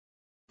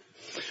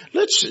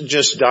Let's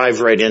just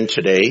dive right in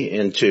today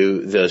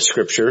into the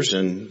scriptures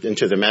and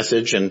into the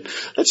message, and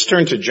let's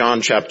turn to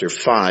John chapter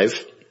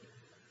 5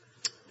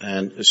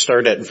 and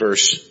start at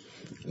verse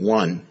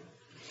 1.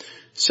 It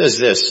says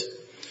this: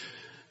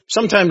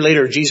 Sometime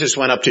later Jesus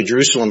went up to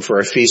Jerusalem for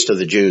a feast of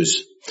the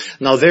Jews.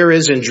 Now there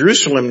is in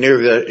Jerusalem near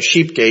the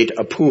sheep gate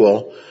a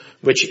pool,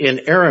 which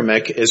in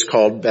Aramaic is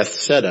called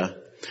Bethesda,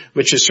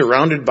 which is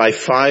surrounded by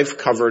 5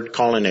 covered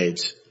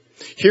colonnades.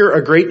 Here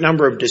a great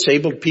number of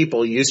disabled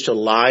people used to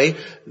lie,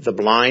 the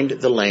blind,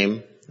 the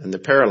lame, and the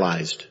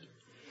paralyzed.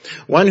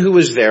 One who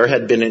was there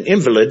had been an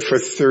invalid for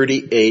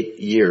 38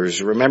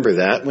 years. Remember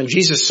that. When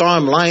Jesus saw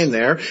him lying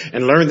there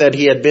and learned that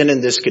he had been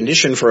in this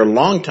condition for a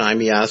long time,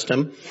 he asked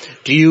him,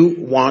 "Do you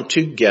want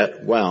to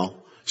get well?"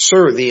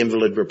 "Sir," the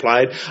invalid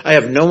replied, "I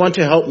have no one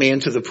to help me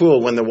into the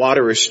pool when the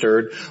water is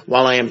stirred.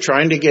 While I am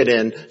trying to get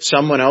in,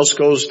 someone else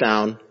goes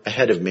down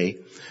ahead of me."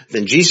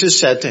 Then Jesus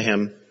said to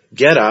him,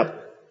 "Get up,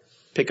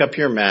 pick up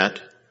your mat,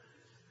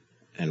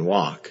 and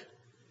walk."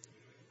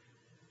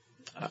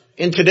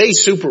 In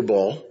today's Super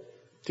Bowl,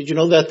 did you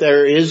know that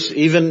there is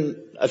even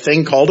a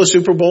thing called a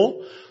Super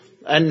Bowl?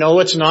 And no,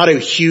 it's not a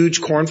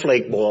huge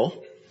cornflake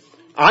bowl.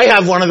 I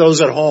have one of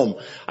those at home.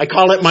 I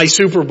call it my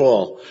Super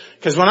Bowl.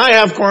 Because when I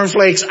have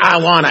cornflakes,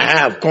 I want to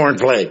have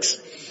cornflakes.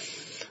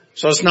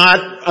 So it's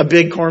not a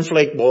big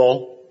cornflake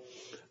bowl.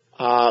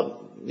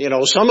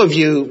 Some of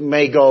you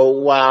may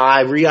go, well,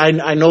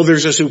 I know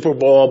there's a Super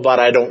Bowl, but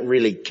I don't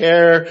really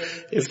care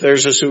if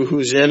there's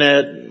who's in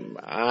it.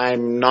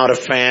 I'm not a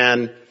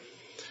fan.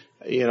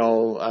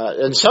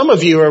 And some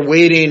of you are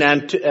waiting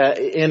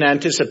in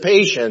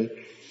anticipation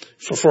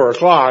for 4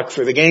 o'clock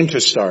for the game to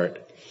start.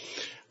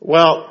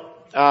 Well,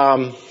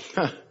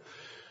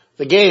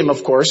 the game,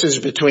 of course, is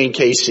between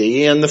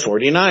KC and the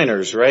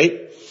 49ers,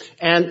 right?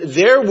 And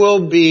there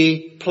will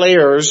be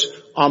players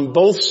on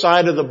both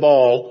sides of the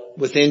ball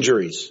with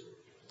injuries.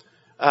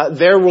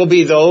 There will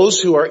be those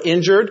who are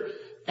injured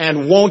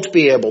and won't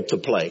be able to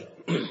play.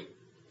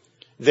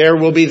 There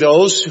will be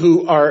those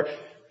who are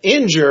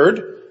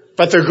injured,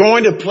 but they're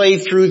going to play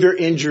through their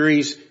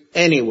injuries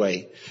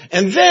anyway.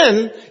 And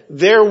then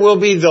there will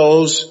be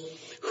those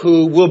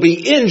who will be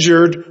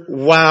injured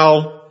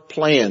while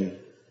playing.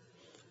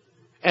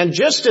 And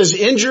just as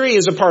injury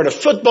is a part of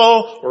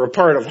football or a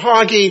part of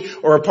hockey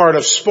or a part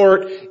of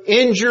sport,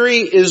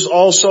 injury is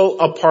also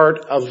a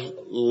part of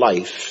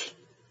life.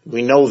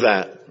 We know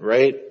that,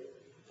 right?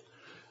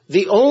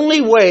 The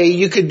only way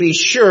you could be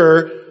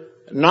sure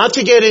not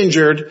to get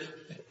injured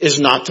is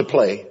not to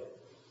play.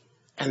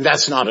 And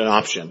that's not an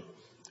option.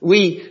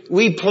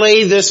 We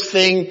play this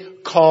thing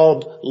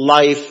called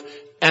life,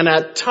 and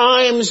at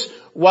times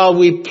while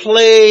we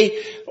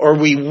play or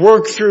we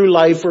work through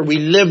life or we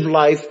live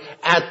life,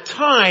 at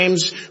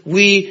times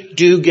we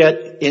do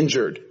get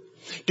injured.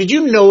 Did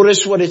you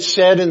notice what it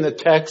said in the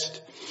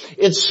text?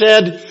 It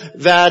said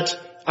that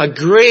a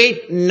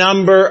great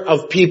number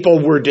of people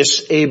were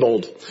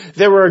disabled.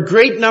 There were a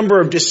great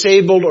number of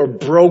disabled or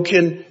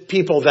broken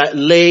people that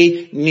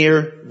lay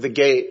near the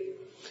gate.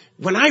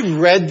 When I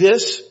read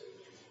this,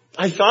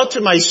 I thought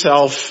to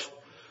myself,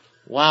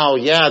 wow,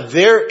 yeah,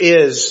 there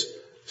is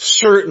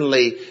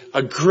certainly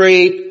a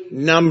great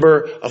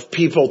number of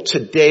people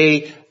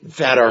today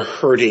that are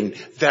hurting,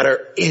 that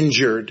are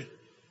injured.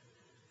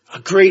 A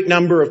great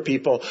number of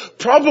people.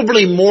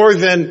 Probably more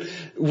than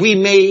we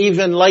may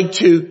even like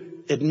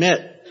to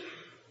admit.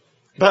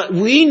 But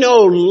we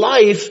know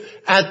life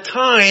at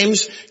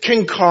times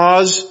can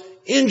cause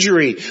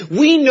injury.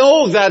 We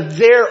know that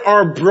there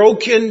are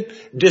broken,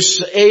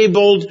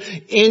 disabled,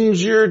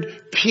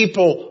 injured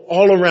people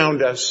all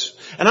around us.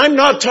 And I'm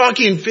not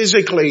talking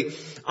physically.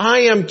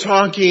 I am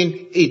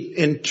talking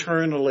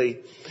internally.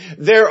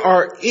 There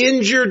are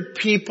injured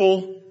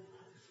people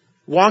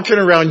walking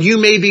around. You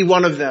may be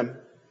one of them.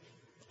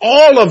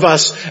 All of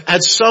us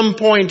at some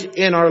point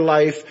in our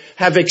life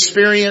have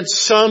experienced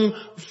some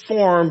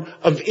form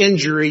of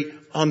injury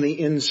on the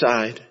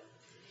inside.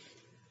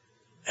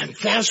 And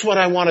that's what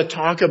I want to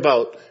talk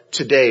about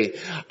today.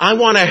 I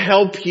want to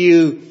help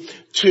you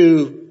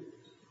to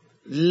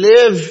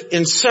live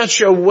in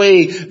such a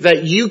way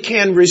that you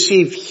can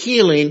receive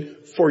healing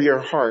for your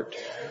heart.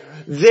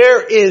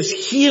 There is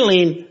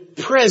healing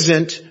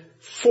present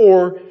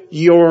for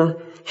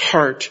your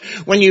heart.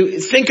 When you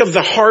think of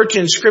the heart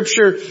in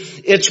Scripture,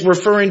 it's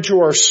referring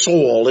to our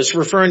soul. It's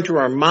referring to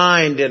our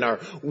mind and our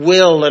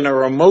will and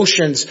our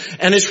emotions.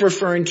 And it's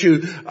referring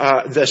to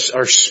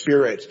our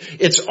spirit.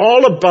 It's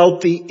all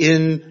about the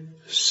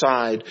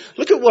inside.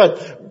 Look at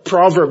what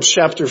Proverbs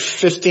chapter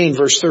 15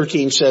 verse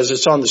 13 says.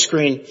 It's on the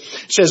screen.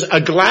 It says, "A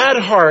glad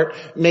heart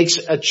makes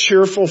a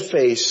cheerful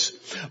face,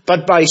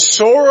 but by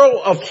sorrow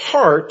of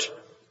heart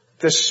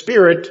the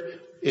spirit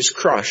is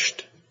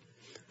crushed."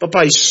 But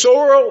by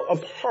sorrow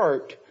of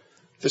heart,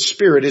 the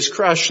spirit is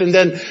crushed. And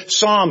then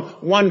Psalm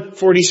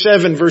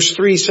 147 verse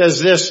 3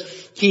 says this,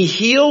 "He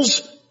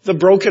heals the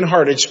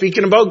brokenhearted,"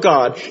 speaking about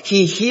God,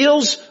 "He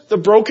heals the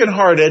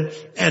brokenhearted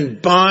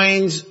and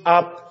binds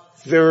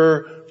up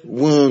their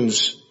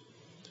wounds."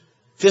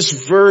 This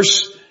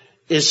verse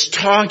is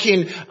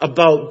talking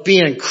about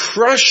being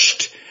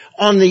crushed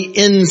on the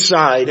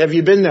inside. Have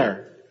you been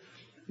there?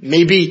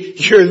 Maybe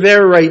you're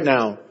there right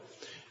now.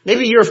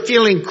 Maybe you're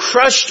feeling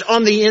crushed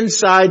on the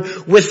inside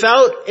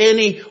without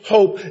any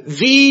hope.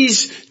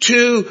 These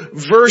two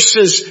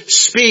verses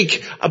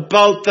speak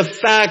about the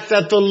fact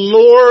that the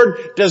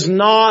Lord does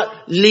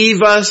not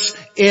leave us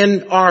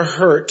in our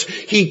hurt.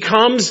 He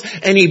comes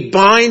and He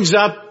binds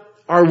up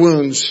our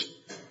wounds.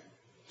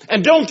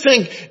 And don't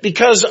think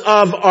because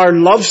of our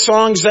love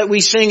songs that we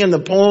sing and the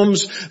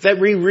poems that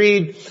we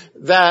read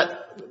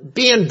that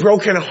being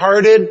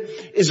brokenhearted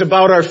is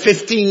about our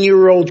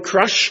 15-year-old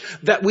crush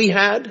that we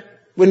had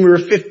when we were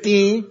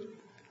 15.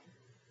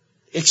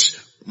 It's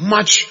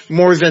much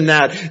more than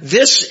that.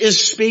 This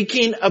is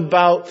speaking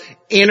about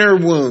inner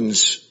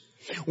wounds.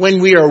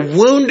 When we are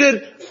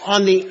wounded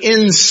on the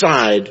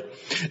inside,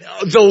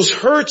 those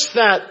hurts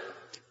that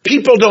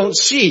people don't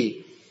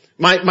see.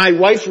 My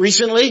wife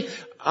recently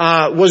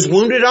was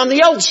wounded on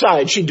the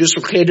outside. She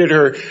dislocated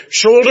her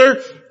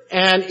shoulder,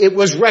 and it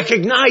was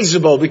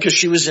recognizable because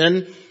she was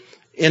in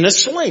a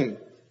sling.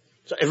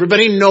 So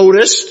everybody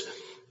noticed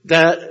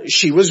that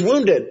she was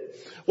wounded.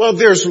 Well,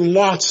 there's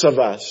lots of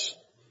us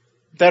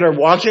that are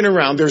walking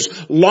around. There's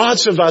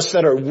lots of us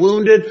that are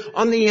wounded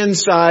on the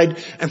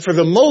inside, and for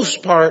the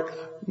most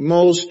part,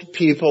 most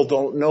people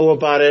don't know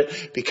about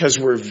it because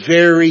we're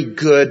very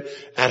good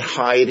at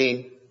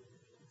hiding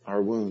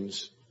our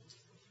wounds.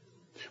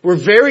 We're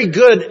very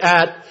good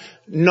at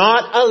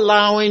not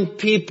allowing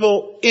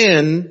people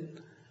in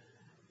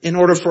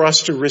order for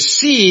us to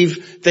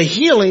receive the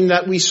healing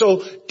that we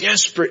so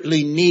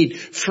desperately need.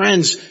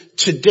 Friends,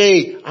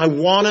 today I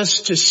want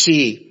us to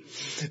see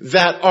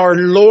that our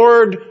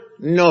Lord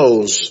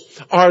knows,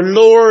 our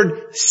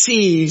Lord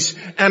sees,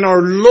 and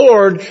our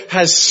Lord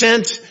has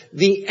sent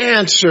the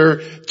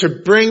answer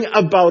to bring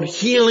about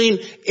healing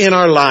in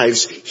our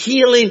lives,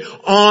 healing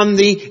on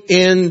the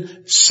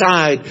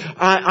inside.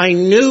 I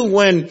knew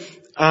when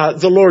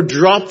the Lord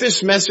dropped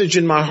this message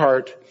in my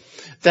heart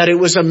that it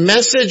was a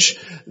message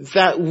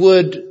that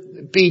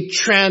would be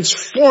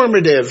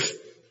transformative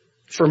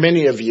for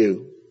many of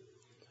you.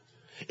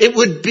 It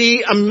would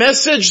be a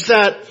message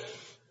that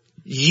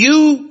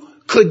you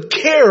could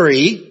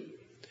carry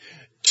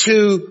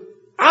to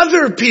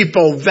other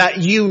people that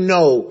you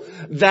know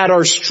that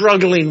are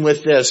struggling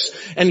with this.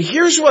 And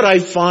here's what I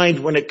find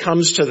when it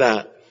comes to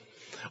that.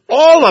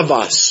 All of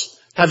us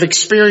have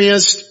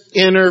experienced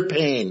inner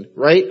pain,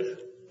 right?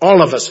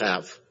 All of us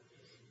have.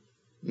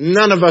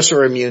 None of us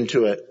are immune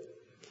to it.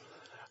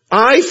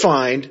 I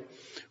find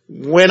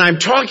when I'm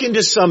talking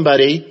to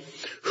somebody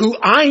who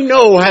I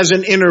know has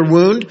an inner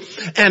wound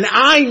and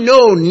I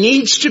know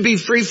needs to be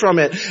free from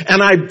it,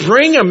 and I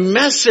bring a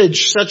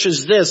message such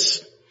as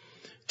this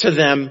to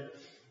them,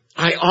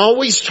 I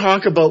always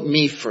talk about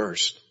me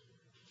first.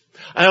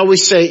 I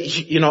always say,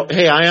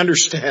 hey, I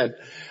understand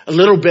a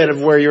little bit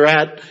of where you're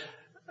at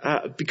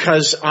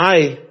because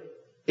I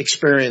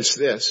experienced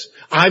this.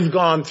 I've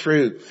gone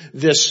through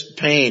this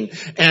pain,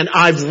 and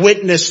I've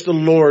witnessed the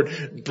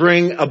Lord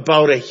bring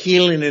about a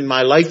healing in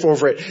my life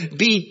over it.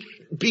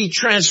 Be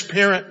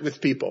transparent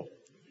with people.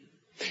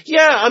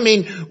 Yeah,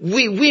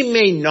 we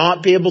may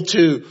not be able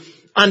to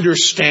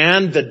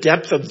understand the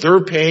depth of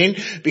their pain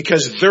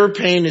because their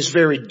pain is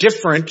very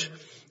different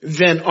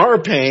than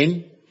our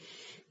pain,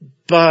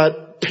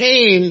 but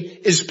pain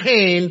is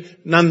pain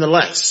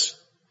nonetheless.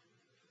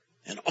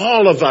 And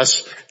all of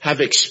us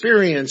have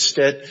experienced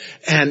it,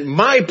 and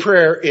my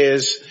prayer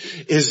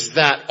is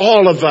that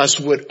all of us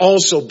would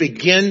also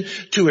begin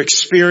to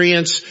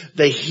experience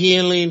the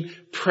healing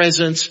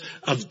presence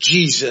of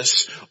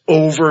Jesus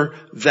over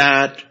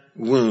that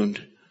wound.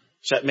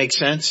 Does that make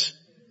sense?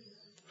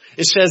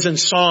 It says in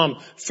Psalm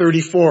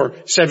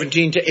 34,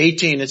 17 to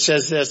 18, it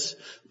says this,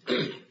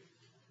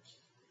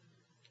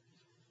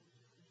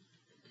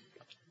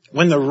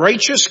 when the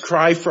righteous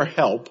cry for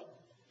help,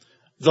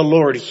 the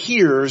Lord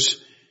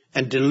hears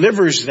and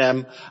delivers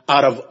them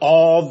out of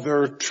all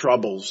their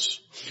troubles.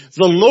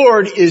 The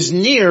Lord is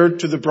near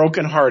to the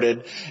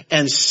brokenhearted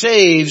and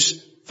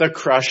saves the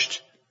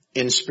crushed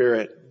in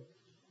spirit.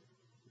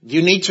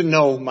 You need to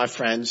know, my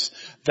friends,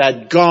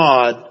 that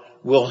God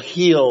will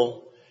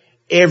heal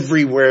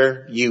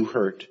everywhere you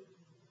hurt.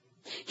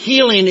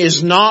 Healing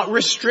is not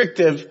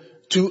restrictive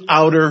to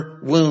outer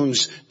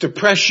wounds.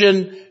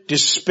 Depression,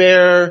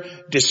 despair,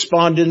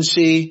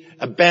 despondency,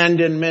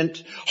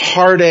 abandonment,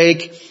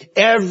 heartache,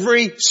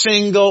 every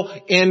single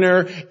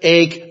inner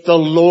ache, the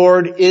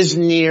Lord is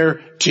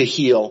near to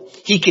heal.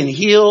 He can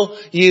heal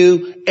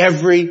you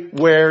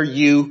everywhere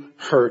you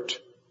hurt.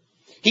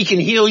 He can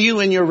heal you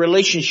in your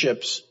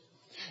relationships.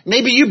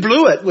 Maybe you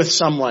blew it with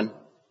someone.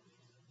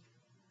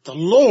 The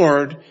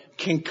Lord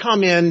can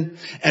come in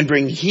and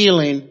bring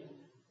healing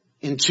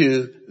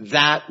into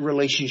that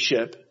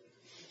relationship.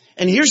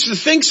 And here's the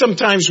thing,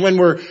 sometimes when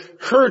we're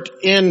hurt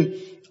in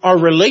our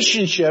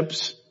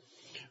relationships,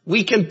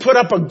 we can put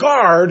up a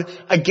guard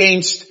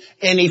against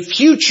any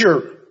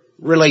future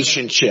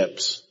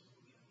relationships.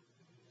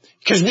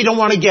 Because we don't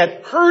want to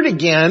get hurt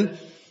again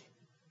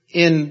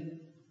in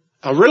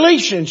a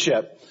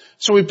relationship.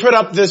 So we put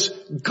up this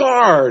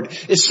guard.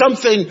 It's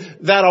something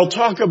that I'll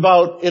talk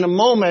about in a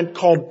moment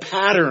called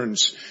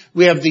patterns.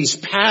 We have these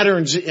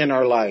patterns in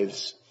our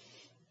lives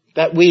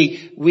that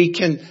we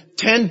can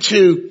tend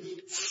to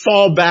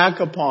fall back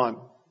upon.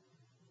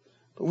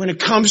 But when it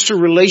comes to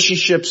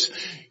relationships,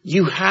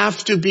 you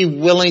have to be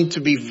willing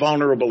to be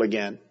vulnerable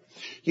again.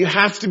 You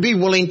have to be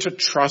willing to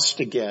trust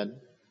again.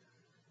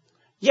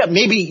 Yeah,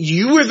 maybe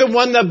you were the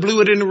one that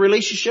blew it in a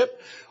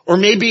relationship, or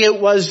maybe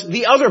it was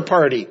the other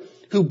party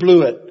who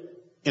blew it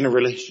in a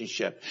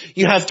relationship.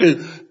 You have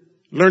to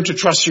learn to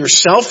trust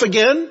yourself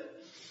again,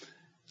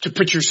 to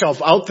put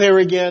yourself out there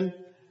again,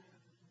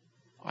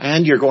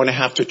 and you're going to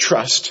have to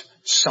trust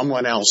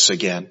someone else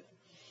again.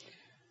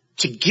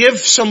 To give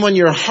someone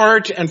your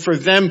heart and for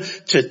them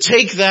to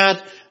take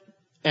that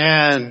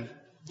and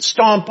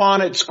stomp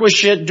on it,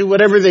 squish it, do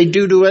whatever they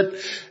do to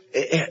it,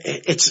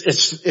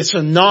 it's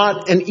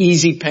not an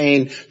easy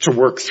pain to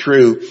work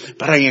through.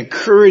 But I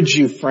encourage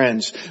you,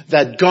 friends,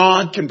 that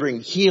God can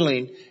bring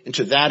healing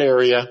into that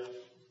area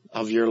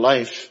of your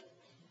life.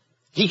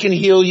 He can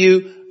heal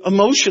you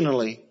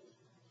emotionally.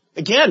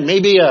 Again,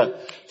 maybe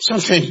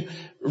something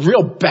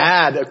real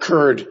bad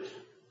occurred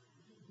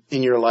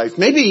in your life.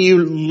 Maybe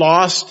you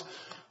lost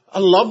a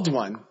loved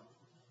one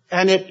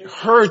and it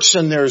hurts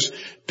and there's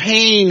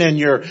pain and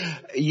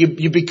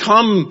you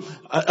become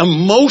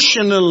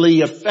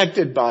emotionally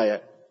affected by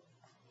it.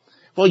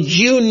 Well,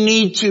 you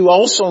need to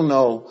also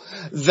know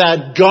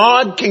that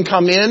God can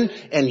come in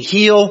and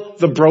heal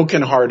the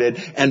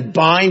brokenhearted and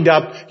bind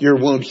up your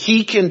wound.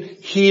 He can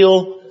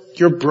heal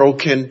your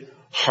broken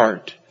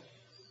heart.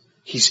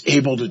 He's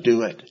able to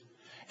do it.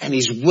 And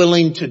He's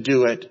willing to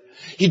do it.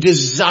 He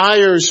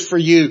desires for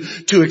you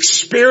to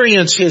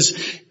experience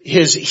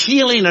His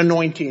healing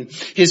anointing,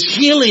 His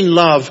healing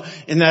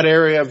love in that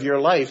area of your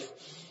life.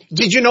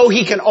 Did you know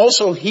He can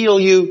also heal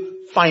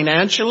you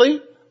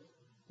financially?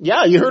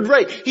 Yeah, you heard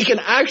right. He can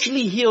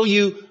actually heal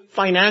you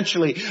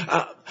financially.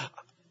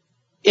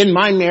 In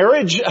my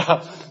marriage,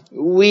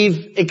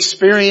 we've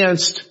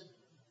experienced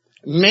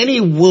many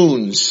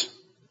wounds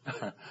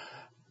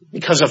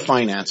because of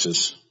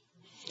finances.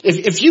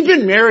 If you've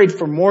been married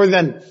for more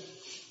than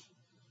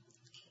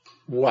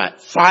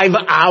 5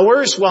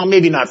 hours? Well,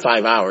 maybe not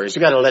 5 hours.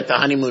 You got to let the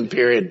honeymoon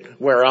period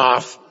wear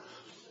off.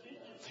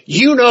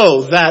 You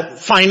know that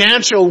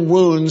financial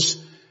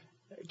wounds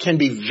can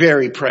be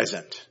very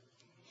present.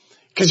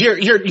 Because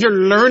you're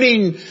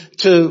learning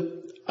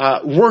to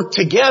work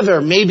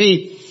together.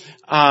 Maybe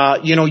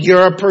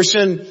you're a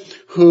person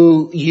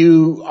who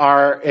you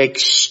are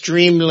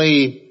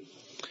extremely,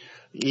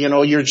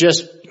 you're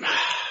just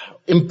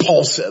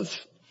impulsive.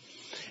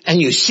 And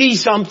you see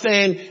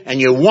something and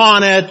you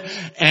want it,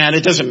 and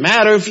it doesn't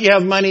matter if you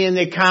have money in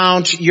the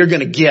account, you're going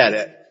to get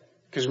it.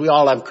 Because we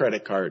all have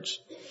credit cards.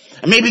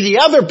 And maybe the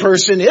other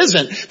person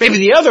isn't. Maybe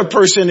the other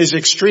person is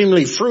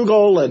extremely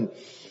frugal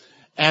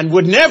and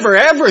would never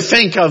ever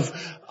think of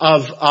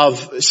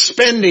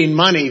spending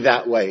money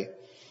that way.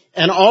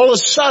 And all of a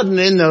sudden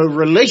in the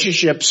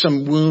relationship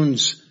some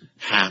wounds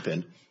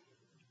happen.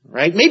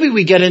 Right? Maybe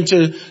we get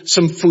into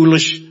some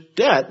foolish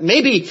debt.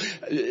 Maybe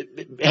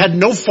had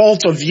no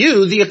fault of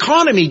you, the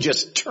economy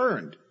just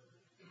turned.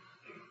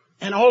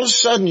 And all of a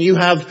sudden you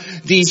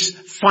have these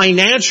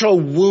financial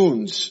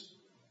wounds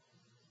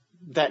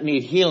that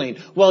need healing.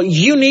 Well,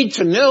 you need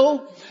to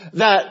know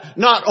that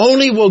not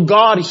only will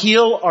God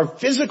heal our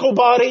physical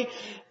body,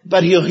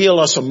 but He'll heal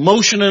us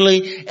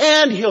emotionally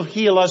and He'll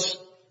heal us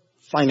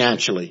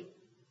financially.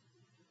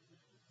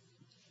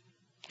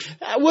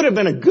 That would have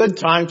been a good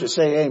time to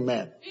say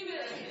amen.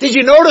 Did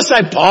you notice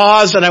I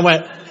paused and I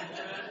went,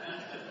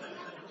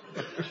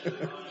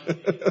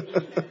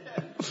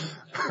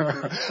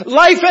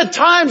 life at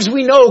times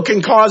we know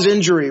can cause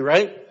injury,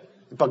 right?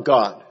 But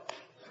God.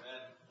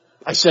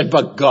 I said,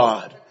 but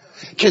God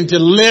can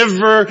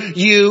deliver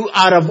you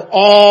out of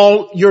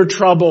all your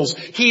troubles.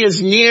 He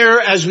is near,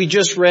 as we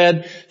just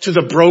read, to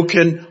the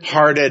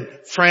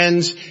broken-hearted.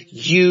 Friends,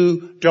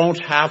 you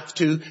don't have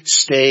to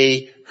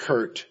stay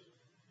hurt.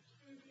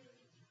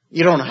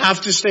 You don't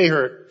have to stay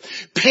hurt.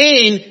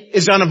 Pain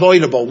is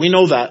unavoidable. We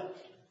know that.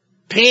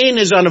 Pain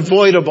is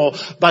unavoidable,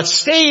 but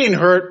staying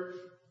hurt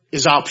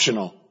is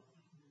optional.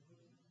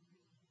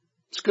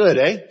 It's good,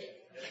 eh?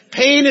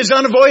 Pain is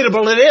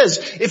unavoidable. It is.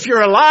 If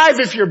you're alive,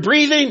 if you're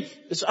breathing,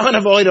 it's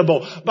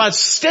unavoidable. But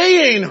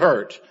staying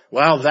hurt,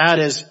 well, that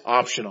is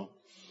optional.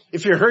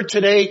 If you're hurt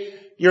today,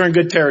 you're in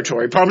good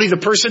territory. Probably the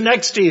person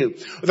next to you,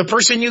 or the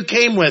person you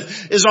came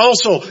with, is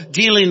also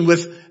dealing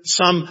with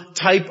some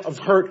type of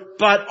hurt.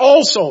 But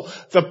also,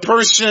 the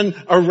person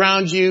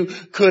around you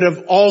could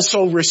have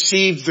also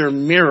received their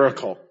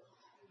miracle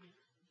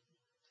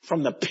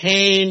from the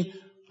pain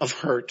of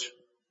hurt.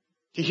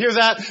 You hear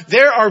that?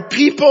 There are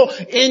people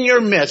in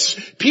your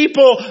midst,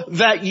 people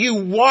that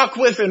you walk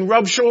with and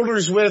rub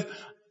shoulders with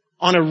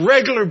on a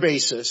regular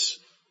basis,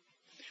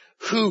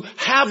 who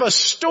have a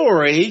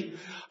story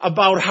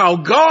about how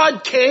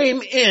God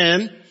came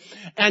in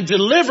and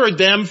delivered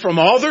them from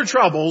all their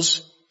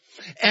troubles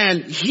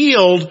and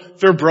healed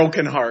their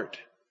broken heart.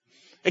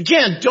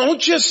 Again,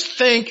 don't just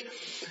think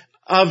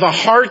of a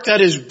heart that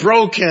is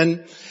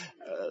broken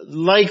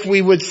like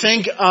we would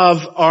think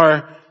of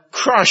our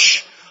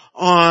crush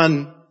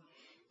on,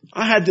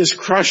 I had this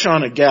crush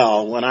on a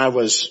gal when I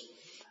was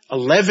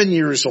 11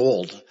 years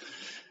old.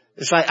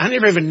 It's like, I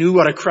never even knew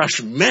what a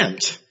crush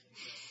meant.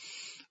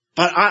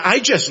 But I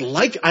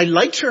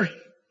liked her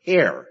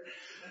hair.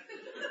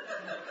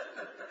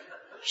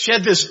 She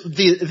had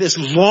this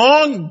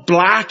long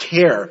black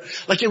hair.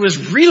 Like it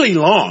was really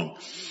long.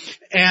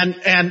 And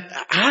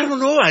I don't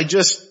know, I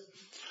just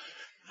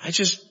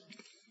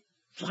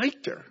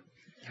liked her.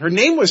 Her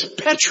name was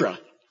Petra.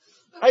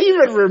 I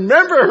even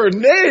remember her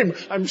name.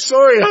 I'm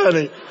sorry,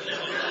 honey.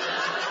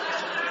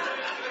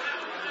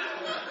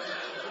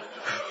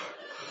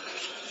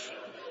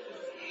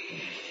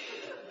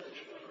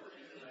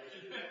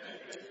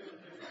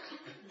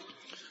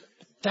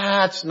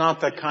 That's not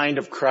the kind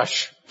of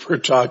crush we're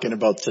talking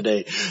about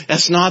today.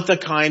 That's not the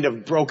kind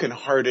of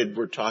brokenhearted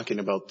we're talking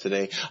about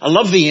today. I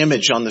love the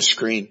image on the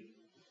screen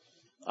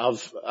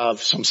of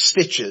some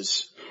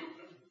stitches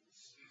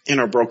in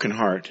our broken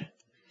heart.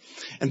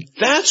 And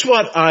that's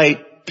what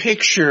I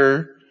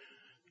picture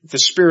the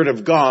Spirit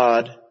of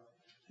God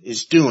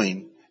is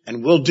doing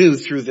and will do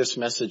through this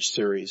message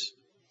series.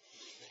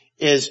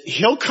 Is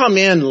He'll come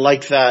in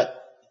like that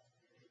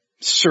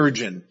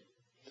surgeon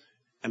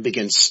and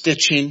begin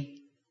stitching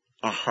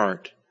a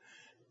heart.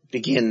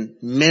 Begin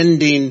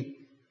mending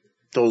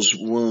those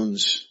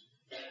wounds.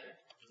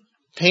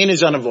 Pain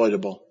is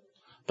unavoidable,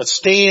 but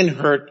staying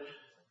hurt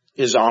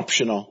is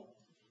optional.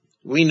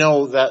 We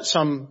know that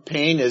some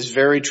pain is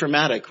very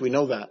traumatic. We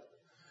know that.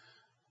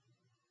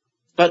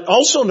 But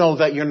also know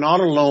that you're not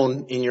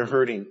alone in your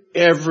hurting.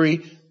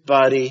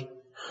 Everybody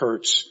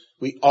hurts.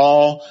 We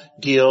all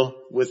deal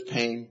with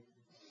pain.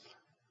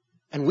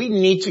 And we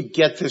need to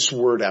get this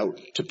word out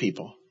to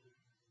people.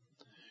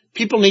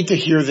 People need to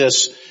hear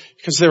this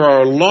because there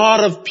are a lot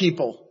of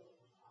people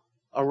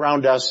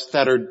around us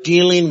that are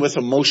dealing with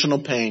emotional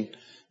pain,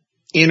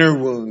 inner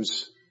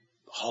wounds,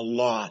 a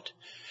lot.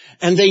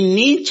 And they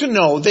need to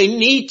know, they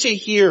need to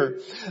hear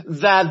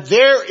that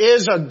there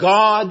is a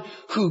God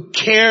who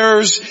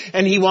cares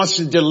and He wants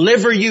to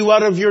deliver you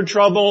out of your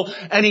trouble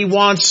and He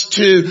wants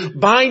to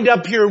bind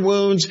up your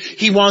wounds.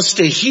 He wants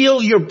to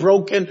heal your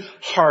broken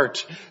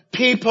heart.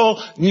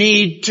 People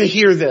need to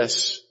hear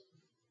this.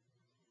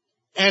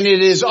 And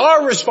it is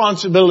our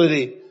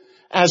responsibility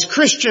as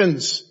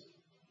Christians,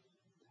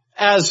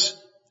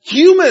 as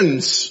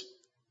humans,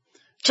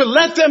 to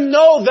let them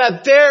know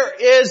that there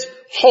is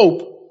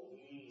hope.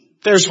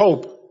 There's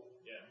hope.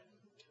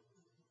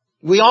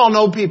 We all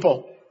know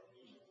people.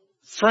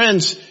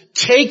 Friends,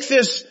 take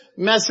this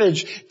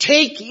message.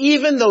 Take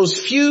even those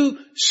few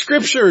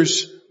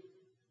scriptures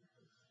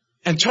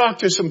and talk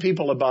to some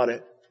people about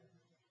it.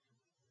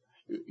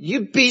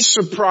 You'd be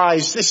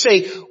surprised. They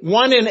say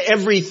 1 in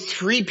every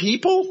 3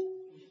 people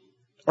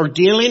are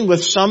dealing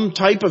with some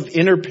type of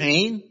inner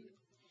pain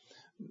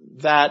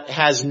that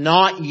has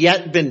not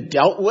yet been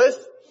dealt with.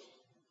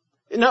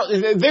 Now,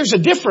 there's a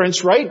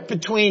difference, right,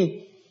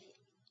 between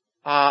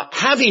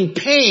having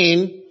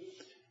pain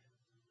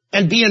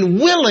and being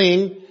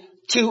willing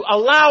to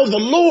allow the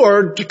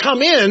Lord to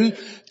come in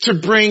to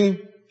bring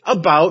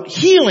about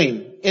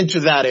healing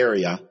into that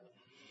area.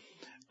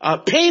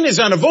 Pain is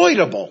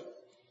unavoidable.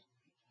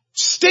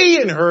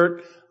 Staying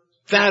hurt,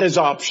 that is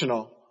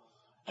optional.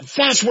 And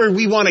that's where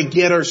we want to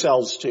get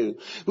ourselves to.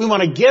 We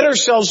want to get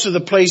ourselves to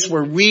the place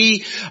where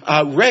we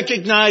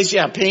recognize,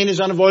 pain is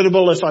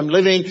unavoidable if I'm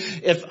living,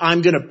 if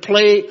I'm going to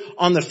play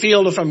on the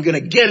field, if I'm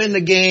going to get in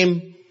the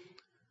game.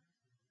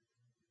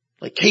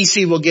 Like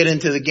Casey will get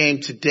into the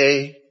game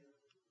today.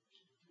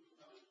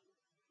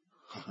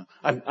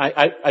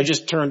 I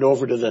just turned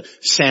over to the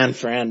San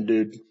Fran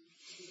dude.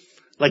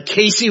 Like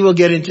Casey will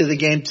get into the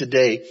game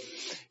today.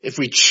 If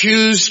we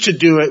choose to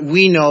do it,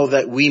 we know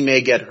that we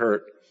may get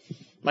hurt.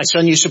 My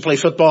son used to play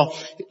football,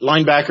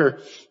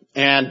 linebacker,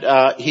 and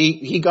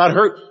he got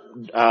hurt.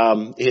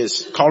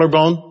 His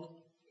collarbone,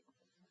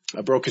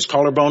 broke his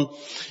collarbone,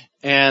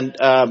 and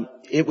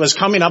it was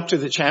coming up to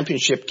the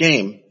championship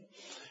game.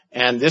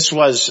 And this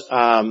was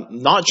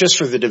not just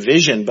for the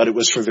division, but it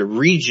was for the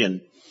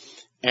region.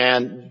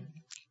 And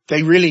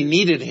they really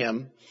needed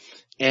him.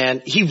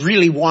 And he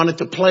really wanted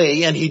to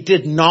play, and he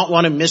did not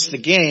want to miss the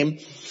game.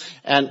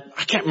 And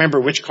I can't remember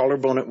which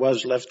collarbone it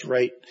was, left,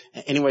 right.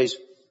 Anyways,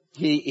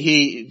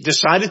 he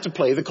decided to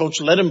play. The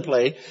coach let him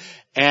play,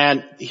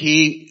 and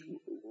he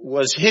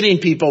was hitting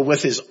people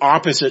with his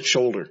opposite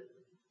shoulder.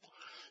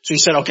 So he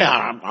said, okay,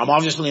 I'm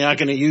obviously not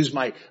going to use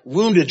my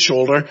wounded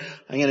shoulder.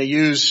 I'm going to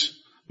use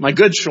my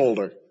good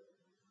shoulder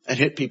and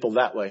hit people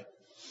that way.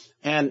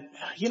 And,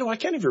 I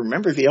can't even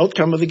remember the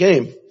outcome of the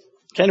game.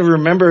 Can't even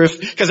remember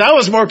because I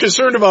was more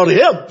concerned about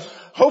him,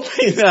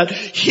 hoping that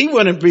he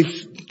wouldn't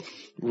be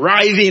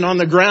writhing on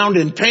the ground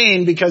in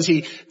pain because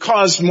he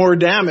caused more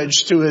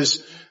damage to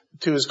his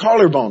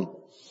collarbone.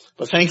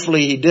 But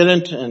thankfully he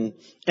didn't and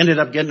ended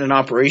up getting an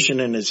operation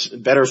and is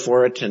better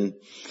for it. And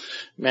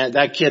man,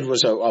 that kid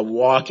was a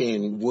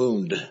walking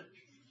wound.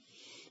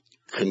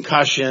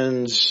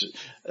 concussions.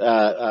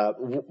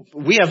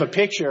 We have a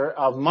picture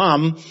of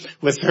mom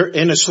with her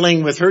in a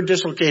sling with her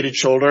dislocated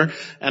shoulder,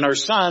 and our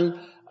son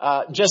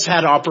just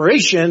had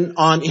operation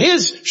on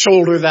his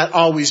shoulder that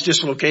always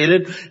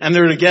dislocated, and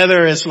they're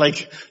together as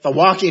like the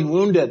walking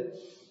wounded.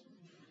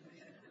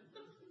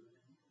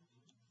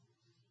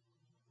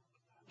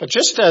 But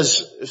just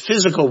as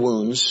physical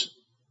wounds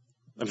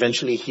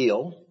eventually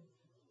heal,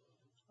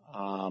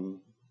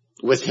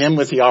 with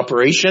the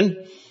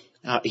operation,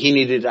 he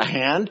needed a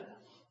hand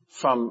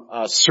from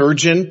a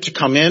surgeon to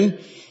come in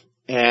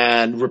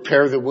and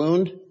repair the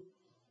wound.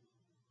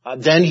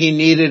 Then he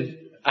needed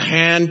a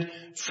hand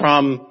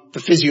from the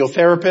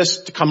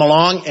physiotherapist to come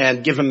along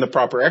and give him the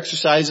proper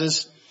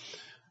exercises.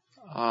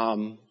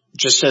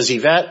 Just as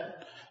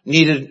Yvette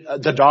needed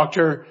the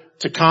doctor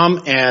to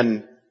come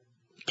and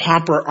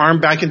pop her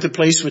arm back into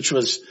place, which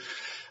was,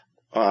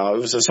 it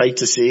was a sight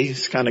to see.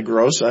 It's kind of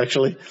gross,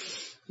 actually.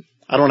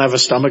 I don't have a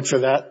stomach for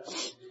that.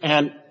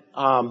 And,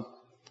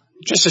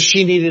 just as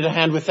she needed a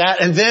hand with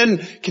that, and then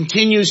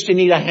continues to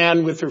need a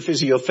hand with her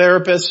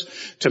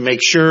physiotherapist to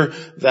make sure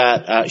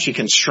that she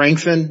can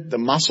strengthen the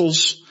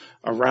muscles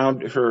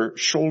around her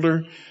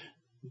shoulder.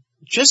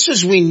 Just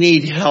as we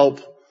need help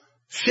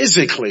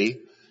physically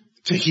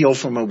to heal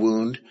from a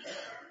wound,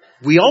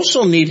 we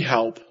also need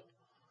help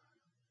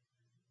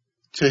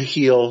to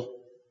heal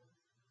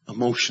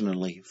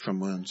emotionally from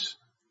wounds.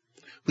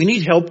 We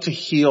need help to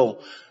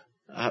heal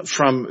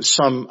from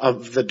some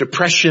of the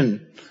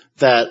depression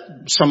that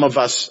some of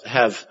us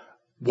have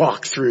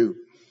walked through.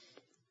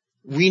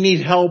 We need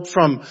help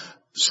from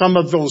some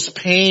of those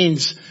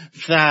pains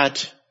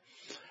that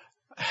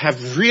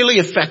have really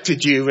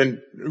affected you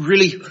and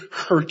really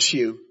hurt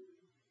you,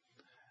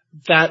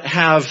 that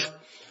have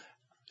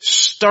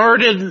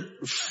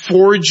started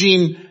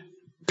forging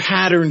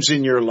patterns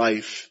in your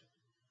life,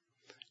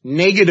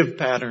 negative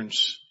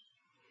patterns.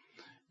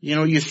 You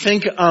know, you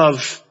think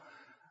of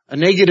a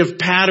negative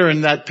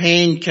pattern that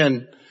pain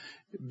can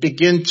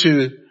begin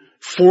to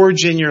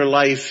forge in your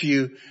life.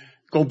 You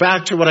go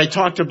back to what I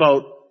talked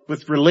about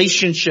with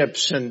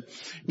relationships, and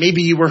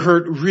maybe you were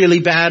hurt really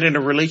bad in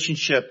a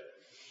relationship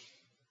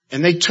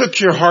and they took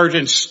your heart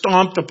and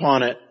stomped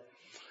upon it.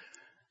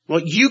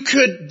 Well, you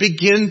could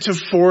begin to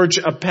forge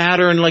a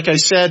pattern, like I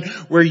said,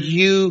 where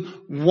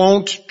you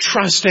won't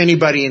trust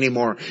anybody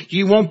anymore.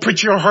 You won't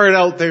put your heart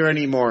out there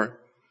anymore.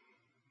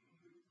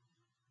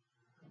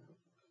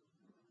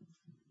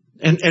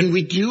 And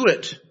we do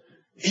it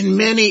in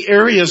many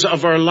areas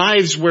of our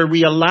lives where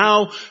we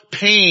allow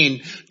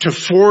pain to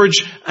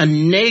forge a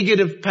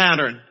negative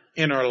pattern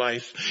in our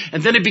life.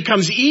 And then it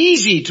becomes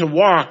easy to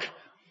walk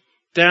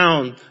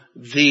down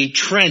the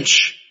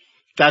trench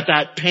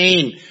that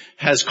pain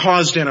has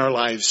caused in our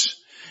lives.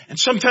 And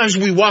sometimes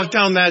we walk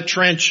down that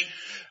trench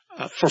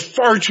for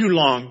far too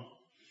long,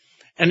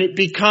 and it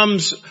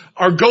becomes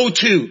our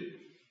go-to,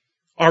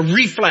 our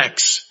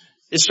reflex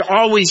is to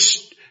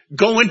always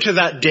go into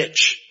that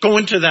ditch, go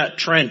into that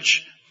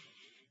trench,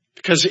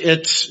 because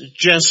it's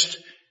just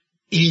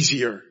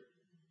easier.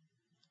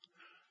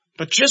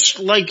 But just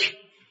like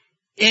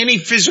any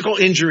physical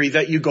injury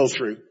that you go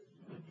through,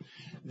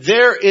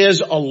 there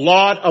is a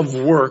lot of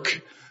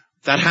work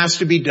that has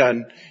to be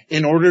done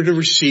in order to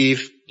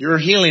receive your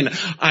healing.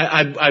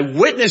 I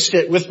witnessed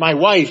it with my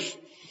wife.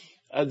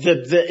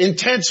 The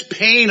intense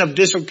pain of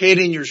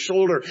dislocating your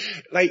shoulder.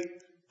 Like,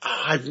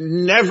 I've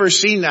never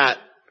seen that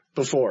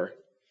before.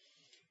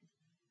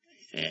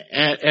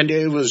 And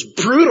it was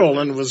brutal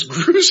and it was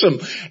gruesome.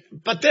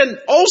 But then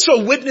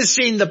also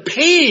witnessing the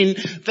pain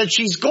that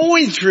she's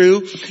going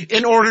through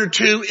in order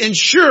to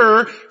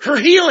ensure her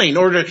healing,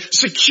 or to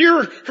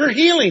secure her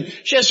healing.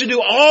 She has to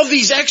do all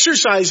these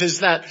exercises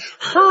that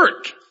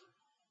hurt.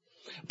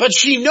 But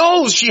she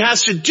knows she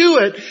has to do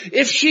it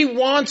if she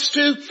wants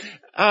to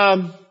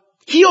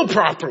heal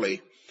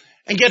properly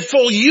and get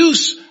full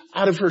use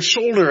out of her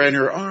shoulder and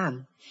her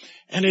arm.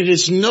 And it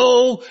is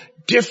no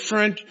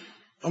different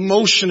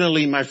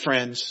emotionally, my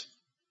friends.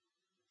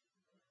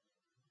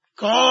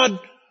 God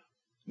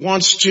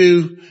wants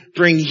to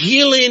bring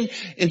healing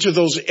into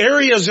those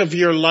areas of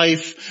your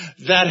life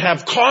that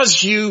have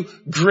caused you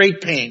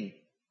great pain.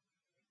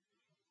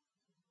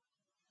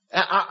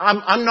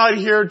 I'm not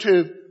here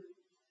to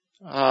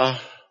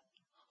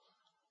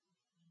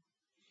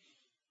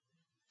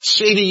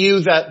say to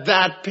you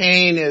that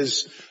pain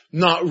is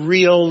not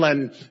real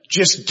and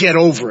just get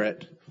over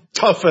it.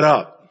 Tough it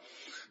up.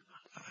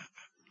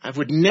 I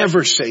would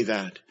never say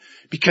that,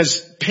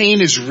 because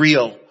pain is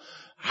real.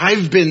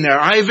 I've been there.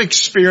 I've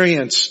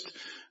experienced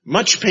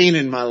much pain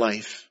in my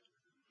life.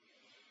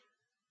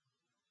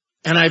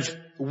 And I've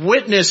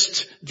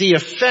witnessed the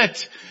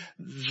effect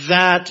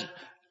that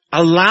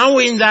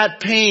allowing that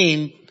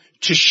pain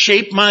to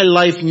shape my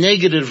life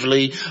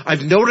negatively,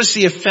 I've noticed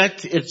the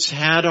effect it's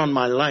had on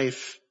my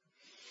life.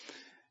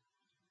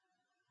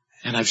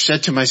 And I've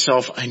said to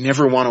myself, I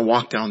never want to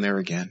walk down there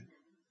again.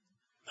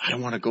 I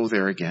don't want to go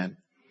there again.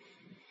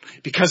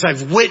 Because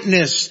I've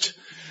witnessed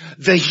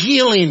The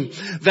healing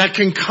that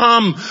can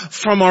come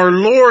from our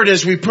Lord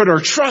as we put our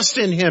trust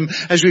in Him,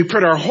 as we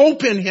put our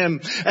hope in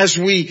Him, as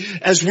we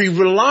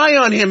rely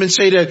on Him and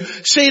say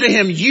to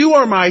Him, you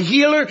are my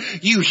healer,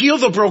 you heal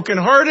the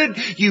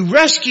brokenhearted, you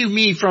rescue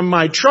me from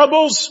my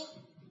troubles.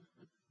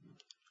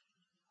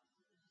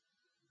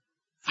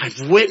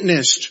 I've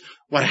witnessed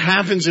what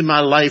happens in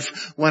my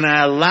life when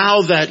I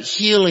allow that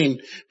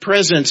healing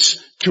presence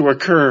to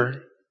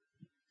occur.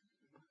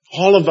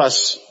 All of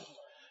us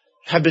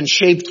have been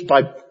shaped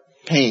by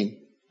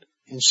pain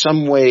in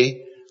some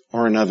way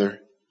or another.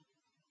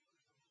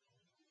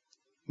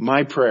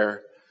 My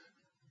prayer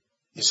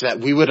is that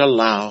we would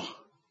allow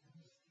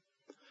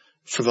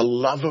for the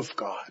love of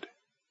God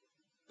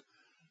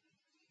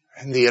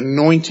and the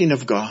anointing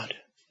of God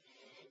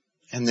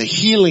and the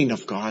healing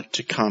of God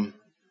to come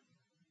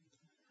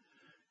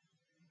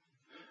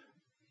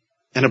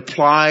and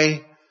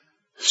apply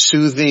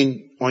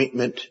soothing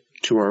ointment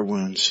to our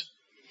wounds.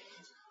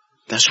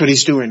 That's what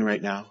He's doing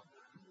right now.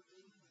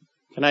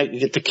 Can I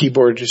get the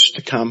keyboardist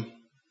to come?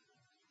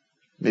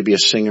 Maybe a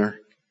singer.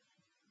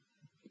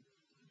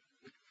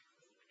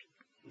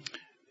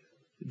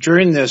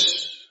 During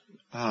this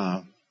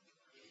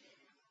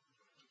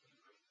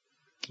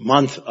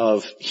month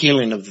of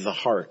healing of the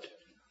heart,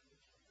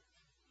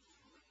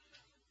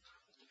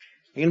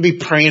 I'm going to be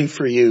praying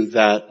for you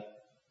that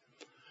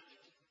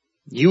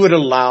you would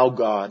allow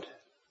God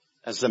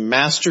as the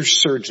master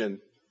surgeon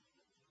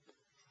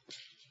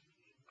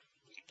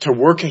to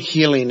work a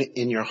healing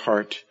in your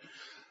heart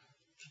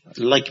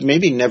like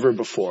maybe never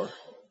before.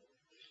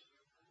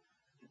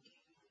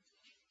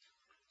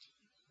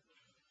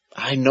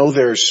 I know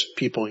there's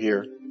people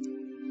here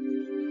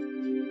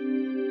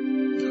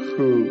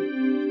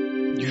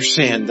who you're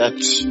saying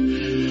that's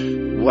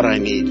what I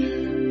need.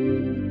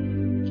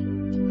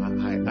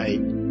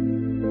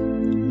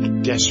 I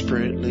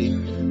desperately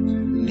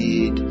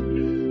need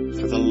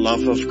for the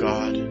love of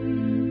God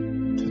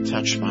to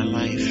touch my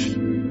life.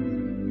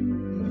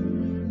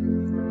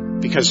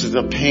 Because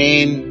the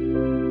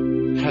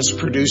pain has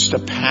produced a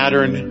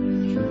pattern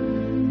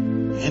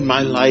in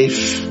my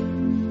life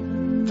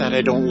that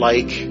I don't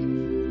like.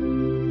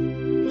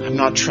 I'm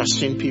not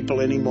trusting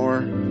people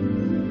anymore.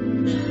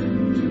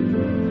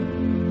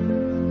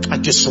 I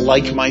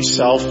dislike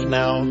myself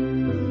now.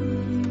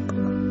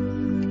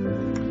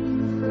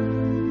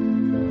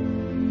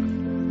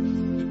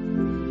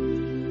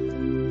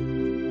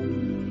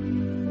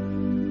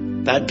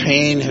 That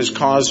pain has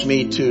caused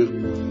me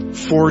to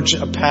forge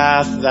a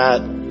path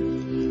that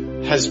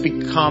has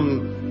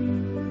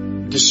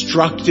become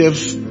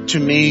destructive to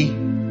me.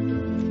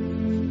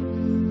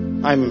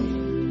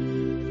 I'm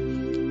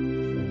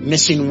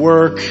missing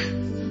work.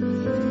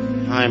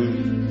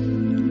 I'm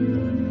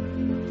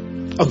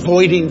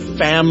avoiding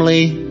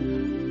family.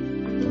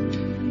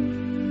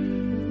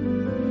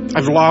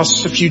 I've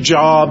lost a few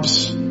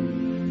jobs.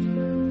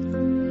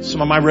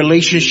 Some of my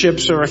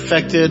relationships are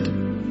affected.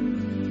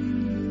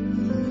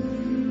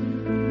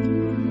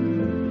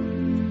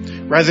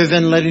 Rather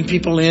than letting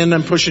people in,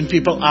 I'm pushing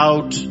people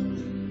out.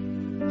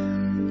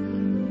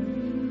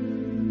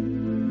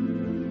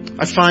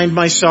 I find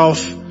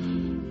myself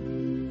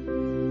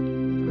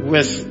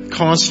with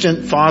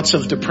constant thoughts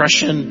of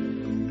depression.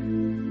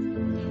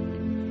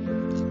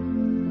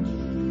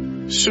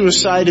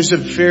 Suicide is a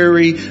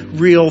very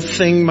real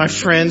thing, my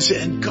friends,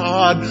 and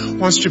God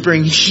wants to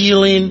bring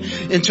healing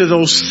into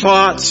those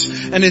thoughts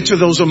and into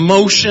those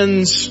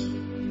emotions.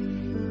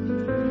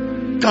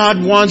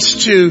 God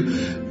wants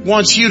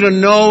you to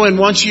know and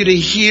wants you to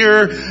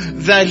hear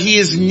that He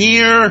is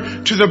near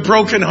to the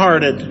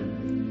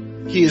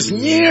brokenhearted. He is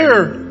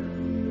near.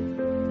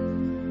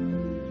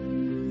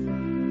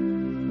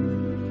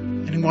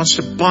 And He wants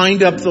to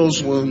bind up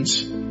those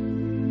wounds.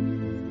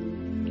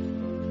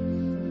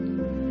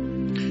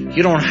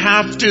 You don't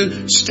have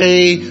to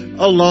stay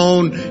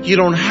alone. You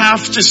don't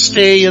have to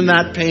stay in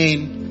that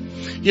pain.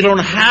 You don't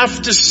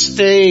have to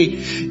stay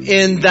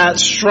in that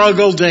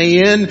struggle day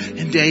in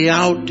and day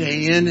out,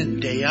 day in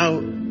and day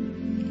out.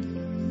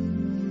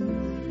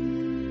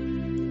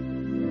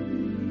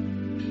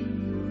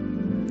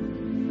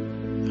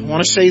 I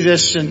want to say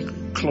this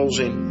in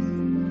closing.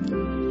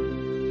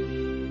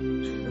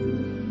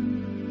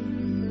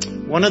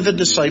 One of the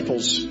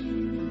disciples, I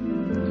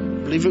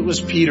believe it was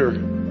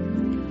Peter,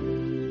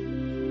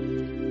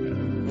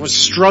 was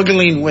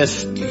struggling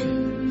with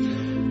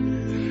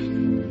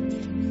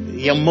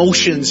the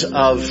emotions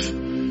of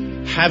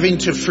having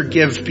to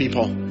forgive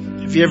people.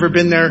 Have you ever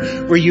been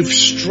there where you've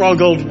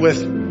struggled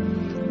with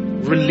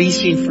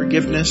releasing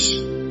forgiveness?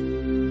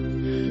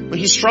 Well,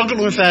 he struggled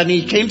with that, and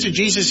he came to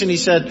Jesus and he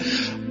said,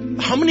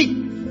 how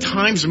many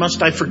times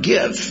must I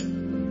forgive?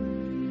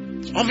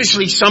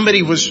 Obviously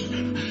somebody was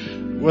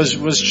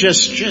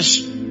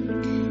just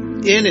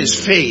in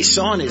his face,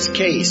 on his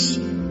case.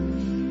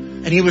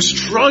 And he was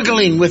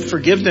struggling with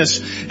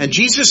forgiveness. And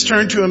Jesus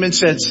turned to him and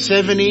said,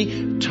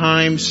 70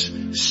 times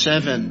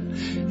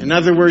 7. In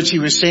other words, he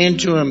was saying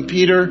to him,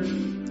 Peter,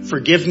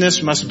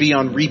 forgiveness must be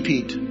on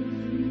repeat.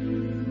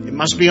 It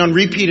must be on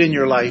repeat in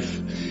your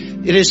life.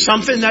 It is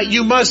something that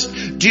you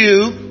must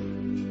do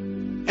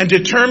and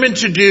determined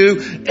to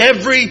do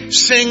every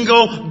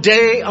single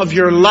day of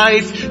your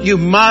life. You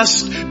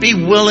must be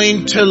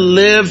willing to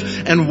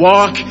live and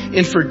walk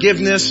in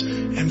forgiveness.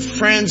 And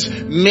friends,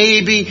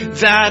 maybe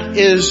that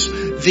is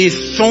the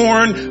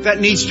thorn that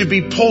needs to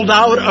be pulled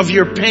out of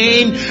your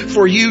pain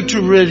for you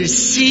to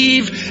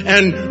receive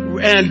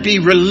and be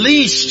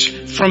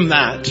released from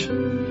that.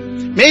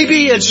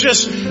 Maybe it's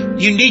just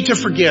you need to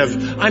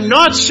forgive. I'm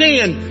not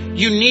saying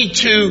you need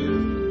to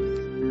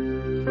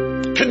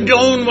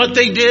condone what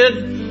they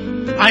did.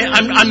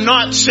 I'm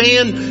not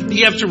saying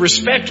you have to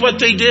respect what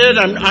they did.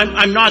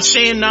 I'm not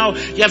saying now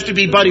you have to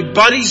be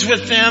buddies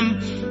with them.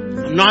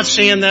 I'm not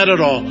saying that at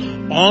all.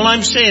 All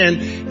I'm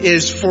saying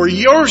is for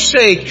your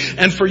sake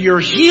and for your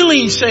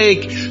healing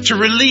sake to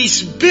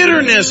release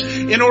bitterness.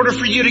 In order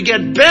for you to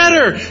get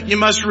better, you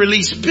must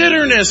release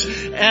bitterness.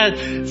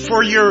 And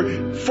for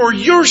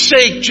your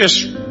sake,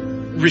 just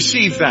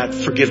receive that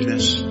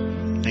forgiveness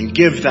and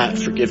give that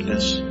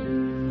forgiveness.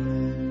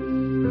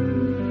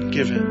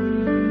 Give it.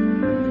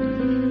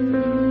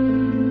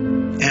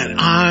 And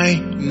I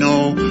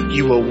know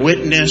you will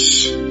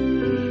witness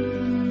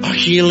a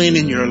healing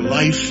in your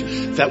life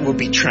that will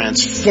be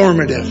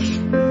transformative.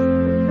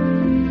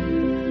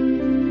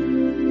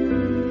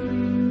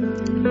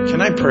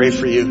 Can I pray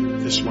for you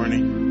this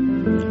morning?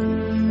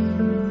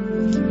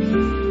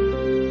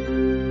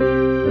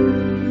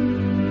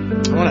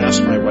 I want to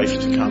ask my wife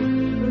to come.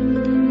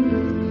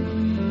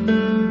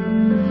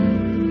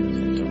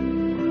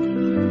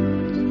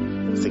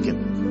 I'm thinking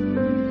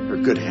her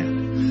good hand.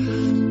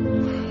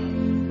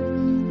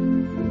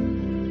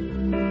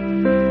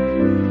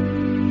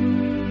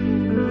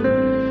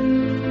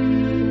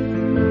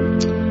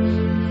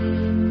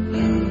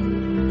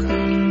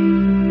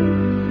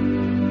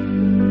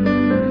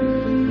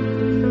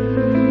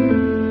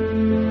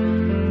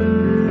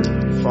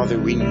 Father,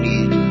 we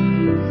need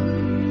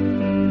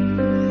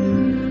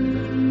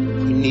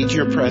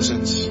your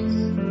presence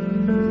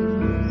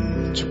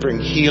to bring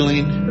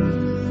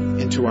healing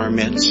into our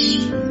midst.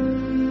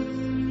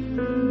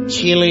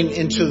 Healing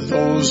into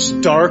those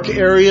dark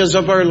areas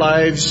of our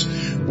lives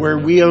where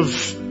we have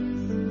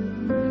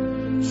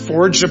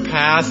forged a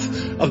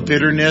path of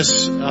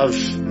bitterness, of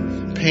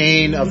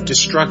pain, of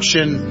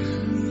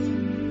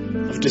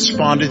destruction, of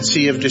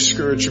despondency, of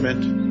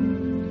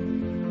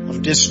discouragement,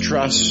 of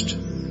distrust.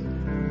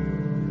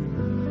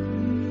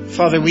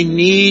 Father, we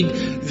need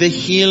the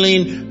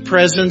healing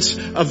presence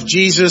of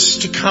Jesus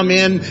to come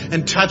in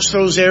and touch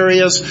those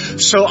areas.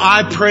 So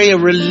I pray a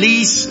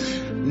release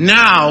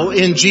now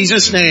in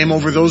Jesus' name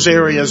over those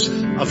areas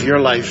of your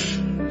life.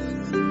 A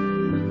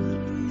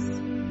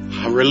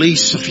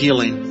release of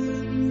healing.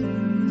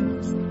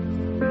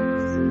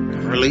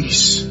 A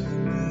release.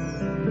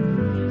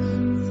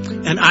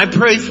 And I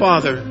pray,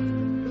 Father,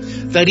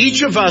 that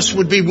each of us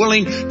would be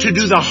willing to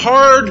do the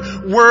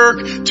hard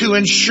work to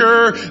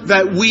ensure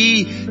that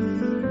we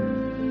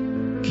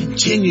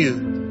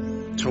continue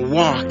to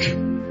walk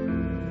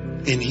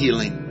in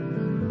healing.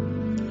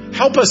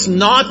 Help us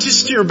not to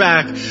steer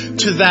back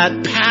to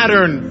that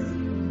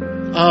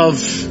pattern of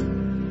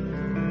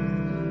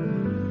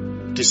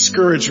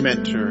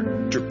discouragement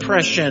or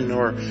depression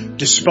or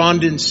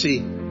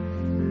despondency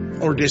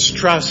or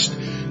distrust.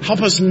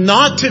 Help us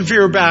not to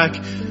veer back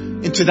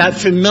into that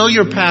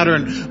familiar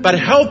pattern, but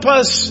help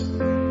us,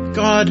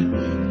 God,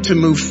 to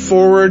move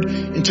forward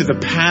into the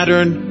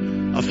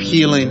pattern of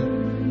healing.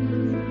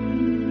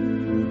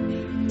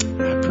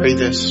 I pray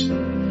this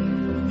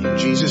in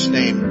Jesus'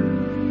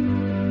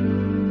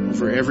 name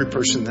over every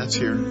person that's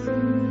here.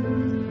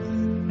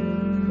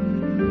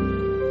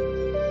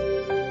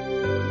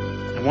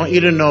 I want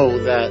you to know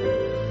that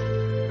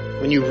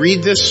when you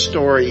read this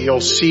story, you'll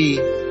see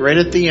right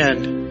at the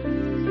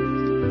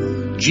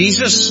end,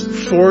 Jesus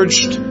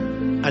forged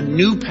a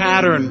new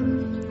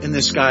pattern in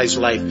this guy's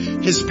life.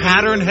 His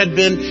pattern had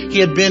been, he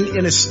had been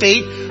in a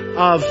state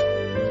of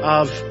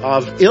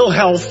ill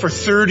health for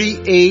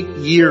 38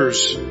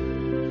 years.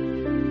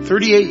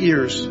 38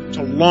 years. It's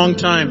a long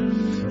time.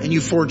 And you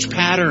forge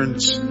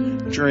patterns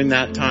during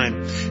that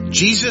time.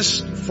 Jesus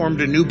formed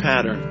a new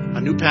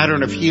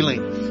pattern of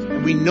healing.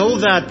 And we know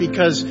that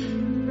because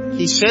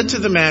he said to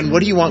the man, "What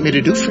do you want me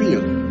to do for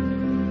you?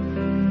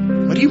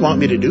 What do you want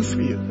me to do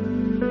for you?"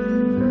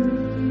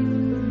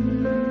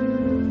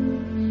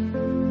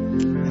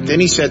 And then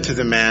he said to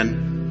the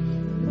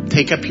man,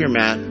 "Take up your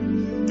mat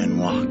and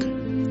walk."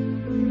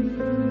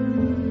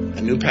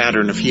 A new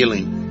pattern of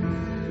healing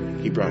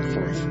he brought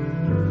forth.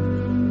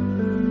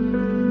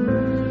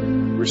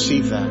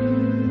 Receive that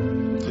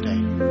today.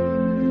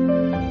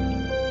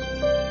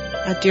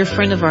 A dear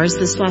friend of ours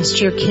this last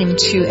year came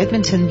to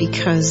Edmonton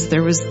because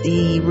there was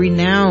the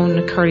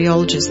renowned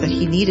cardiologist that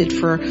he needed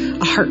for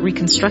a heart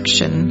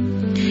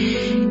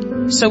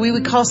reconstruction. So we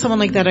would call someone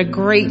like that a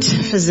great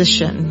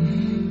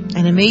physician,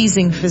 an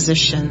amazing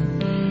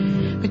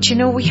physician. But you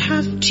know, we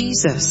have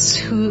Jesus,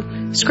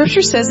 who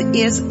Scripture says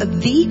is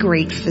the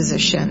great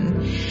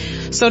physician.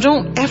 So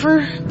don't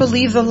ever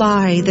believe the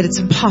lie that it's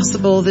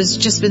impossible, there's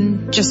just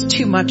been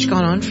too much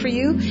gone on for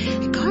you.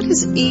 God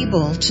is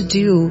able to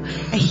do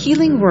a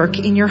healing work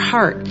in your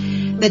heart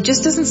that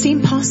just doesn't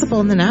seem possible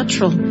in the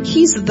natural.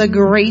 He's the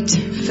great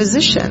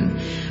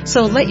physician.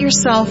 So let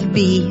yourself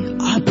be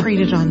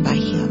operated on by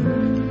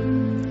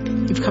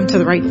Him. You've come to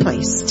the right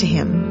place, to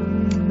Him.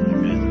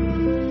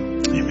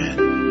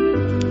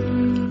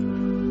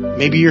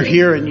 Maybe you're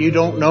here and you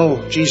don't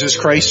know Jesus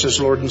Christ as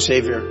Lord and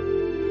Savior.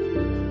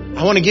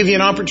 I want to give you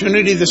an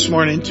opportunity this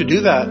morning to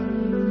do that.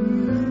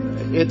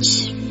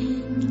 It's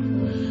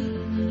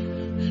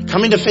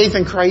coming to faith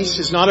in Christ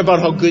is not about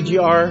how good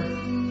you are,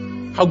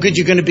 how good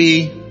you're going to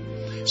be.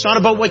 It's not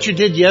about what you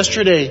did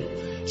yesterday.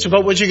 It's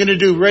about what you're going to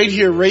do right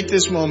here, right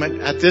this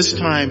moment, at this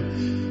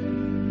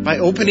time, by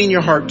opening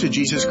your heart to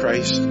Jesus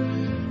Christ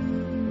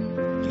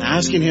and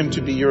asking Him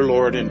to be your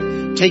Lord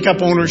and take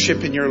up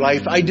ownership in your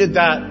life. I did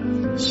that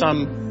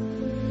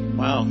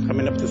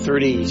coming up to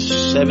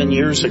 37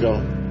 years ago,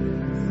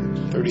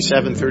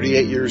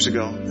 38 years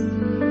ago.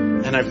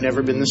 And I've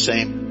never been the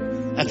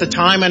same. At the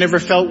time, I never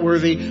felt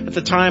worthy. At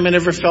the time, I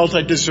never felt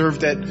I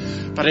deserved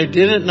it. But I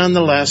did it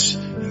nonetheless.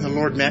 And the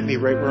Lord met me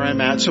right where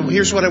I'm at. So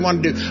here's what I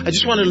want to do. I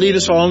just want to lead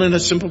us all in a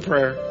simple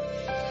prayer.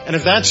 And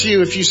if that's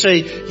you, if you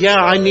say, yeah,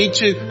 I need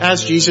to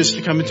ask Jesus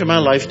to come into my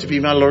life, to be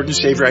my Lord and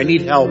Savior. I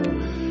need help.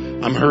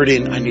 I'm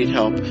hurting. I need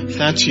help. If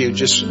that's you,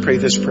 just pray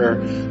this prayer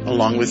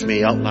along with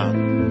me out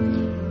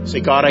loud.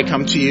 Say, God, I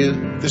come to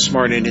you this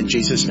morning in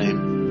Jesus'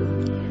 name.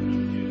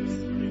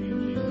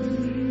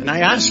 And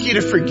I ask you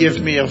to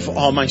forgive me of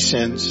all my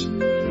sins.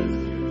 And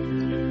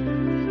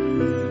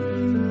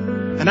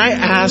I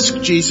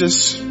ask,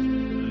 Jesus,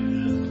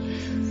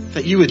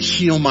 that you would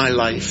heal my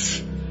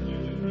life.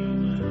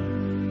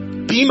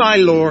 Be my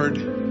Lord.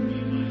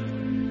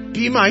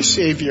 Be my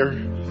Savior.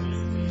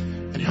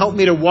 And help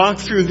me to walk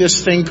through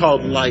this thing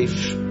called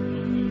life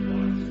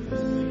in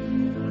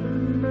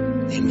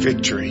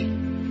victory.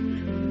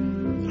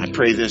 I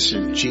pray this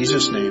in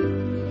Jesus' name.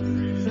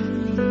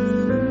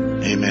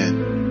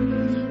 Amen.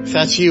 If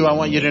that's you, I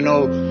want you to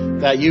know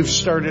that you've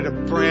started a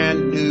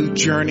brand new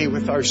journey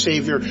with our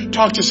Savior.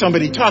 Talk to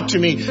somebody. Talk to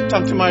me.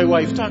 Talk to my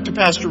wife. Talk to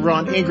Pastor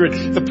Ron,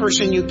 Ingrid, the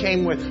person you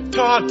came with.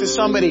 Talk to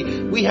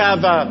somebody. We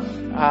have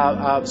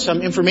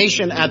some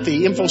information at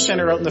the info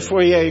center out in the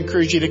foyer. I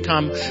encourage you to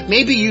come.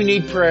 Maybe you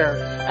need prayer.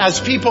 As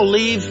people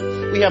leave,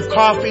 we have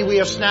coffee. We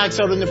have snacks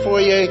out in the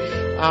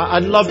foyer.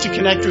 I'd love to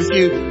connect with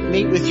you,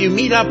 meet with you,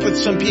 meet up with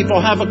some people,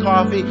 have a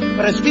coffee.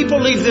 But as people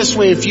leave this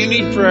way, if you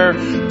need prayer,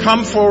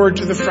 come forward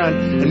to the front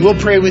and we'll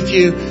pray with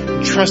you.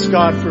 Trust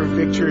God for a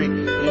victory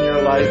in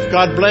your life.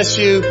 God bless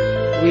you.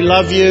 We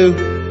love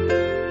you.